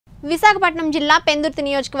విశాఖపట్నం జిల్లా పెందుర్తి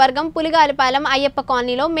నియోజకవర్గం పులిగాలిపాలెం అయ్యప్ప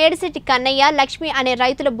కాలనీలో మేడిశెట్టి కన్నయ్య లక్ష్మి అనే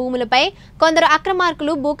రైతుల భూములపై కొందరు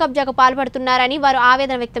అక్రమార్కులు భూ కబ్జాకు పాల్పడుతున్నారని వారు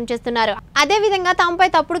ఆవేదన వ్యక్తం చేస్తున్నారు. అదేవిధంగా తమపై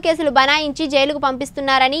తప్పుడు కేసులు బనాయించి జైలుకు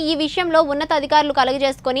పంపిస్తున్నారని ఈ విషయంలో ఉన్నతాధికారులు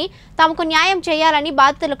కలుగజేసుకొని తమకు న్యాయం చేయాలని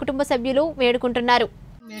బాధితుల కుటుంబ సభ్యులు వేడుకుంటున్నారు.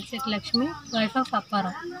 మేడిశెట్టి లక్ష్మి వైఫ్ ఆఫ్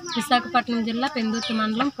అప్పారావు, విశాఖపట్నం జిల్లా పెందుర్తి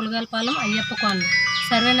మండలం పులిగాలిపాలెం Ayyappa colony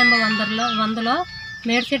survey number 100లో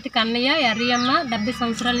Medisetti Kannayya ఎర్రియమ్మ 70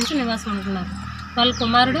 సంవత్సరాల నుంచి నివాసం ఉంటున్నారు. వాళ్ళ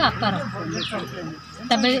కుమారుడు అప్పారావు.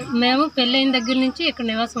 మేము పెళ్ళైన దగ్గర నుంచి ఇక్కడ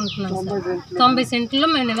నివాసం ఉంటున్నాం సార్. 90 సెంట్లలో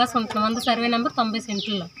మేము నివాసం ఉంటున్నాం. 100 సర్వే నెంబర్ 90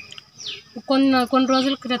 సెంట్లలో. కొన్ని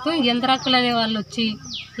రోజుల క్రితం యంత్రాకులు అనే వాళ్ళు వచ్చి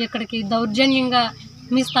ఇక్కడికి దౌర్జన్యంగా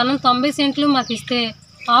మీ స్థలం 90 సెంట్లు మాకు ఇస్తే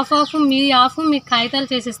ఆఫ్ మీ కాగితాలు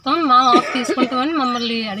చేసిస్తాం, మా ఆఫ్ తీసుకుంటామని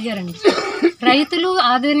మమ్మల్ని అడిగారండి. రైతులు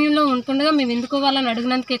ఆధ్వర్యంలో ఉంటుండగా మేము ఎందుకోవాలని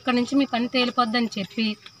అడిగినందుకు ఇక్కడి నుంచి మీ పని తేలిపోద్దని చెప్పి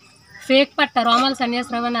ఫేక్ పట్ట రోమాల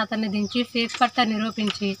సన్యాసరావు అని అతన్ని దించి ఫేక్ పట్ట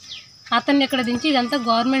నిరూపించి అతన్ని ఇక్కడ దించి ఇదంతా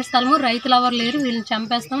గవర్నమెంట్ స్థలము, రైతులు ఎవరు లేరు, వీళ్ళని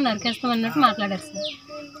చంపేస్తాం నరికేస్తాం అన్నట్టు మాట్లాడారు సార్.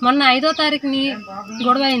 మొన్న 5వ తారీఖుని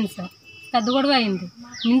గొడవ అయింది సార్, పెద్ద గొడవ అయింది.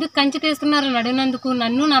 ఎందుకు కంచి తీస్తున్నారని అడిగినందుకు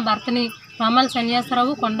నన్ను నా భర్తని రోమాల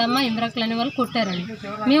సన్యాసరావు, కొండమ్మ, ఇంద్రకులు అనే వాళ్ళు కొట్టారండి.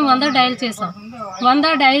 మేము 100 డయల్ చేసాం.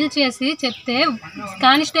 100 డయల్ చేసి చెప్తే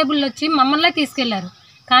కానిస్టేబుల్ వచ్చి మమ్మల్ని తీసుకెళ్లారు.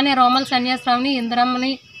 కానీ రోమాల సన్యాసరావుని,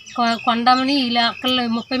 ఇంద్రమ్మని, కొండమ్మని ఇలా అక్కడ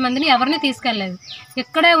 30 మందిని ఎవరిని తీసుకెళ్ళలేదు.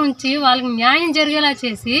 ఇక్కడే ఉంచి వాళ్ళకి న్యాయం జరిగేలా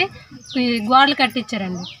చేసి గోడలు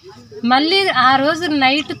కట్టించారండి. మళ్ళీ ఆ రోజు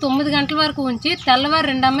నైట్ 9 గంటల వరకు ఉంచి తెల్లవారు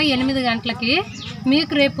 8 గంటలకి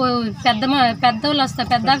మీకు రేపు పెద్దవాళ్ళు వస్తారు,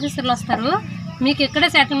 పెద్ద ఆఫీసర్లు వస్తారు, మీకు ఇక్కడే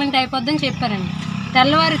సెటిల్మెంట్ అయిపోద్దని చెప్పారండి.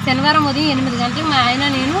 తెల్లవారు శనివారం ఉదయం 8 గంటలకు మా ఆయన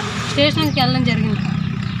నేను స్టేషన్కి వెళ్ళడం జరిగింది.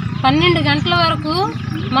 12 గంటల వరకు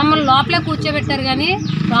మమ్మల్ని లోపలే కూర్చోబెట్టారు. కానీ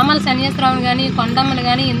రోమాల సన్యాసరావుని కానీ, కొండమ్మని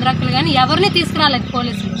కానీ, ఇంద్రకులు కానీ ఎవరిని తీసుకురాలేదు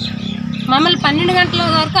పోలీసులు. మమ్మల్ని 12 గంటల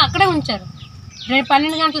వరకు అక్కడే ఉంచారు. రేపు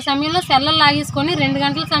 12 గంటల సమయంలో సెల్లలు లాగేసుకొని 2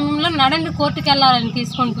 గంటల సమయంలో నడండి కోర్టుకు వెళ్ళాలని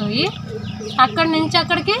తీసుకొని పోయి అక్కడి నుంచి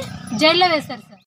అక్కడికి జైల్లో వేశారు.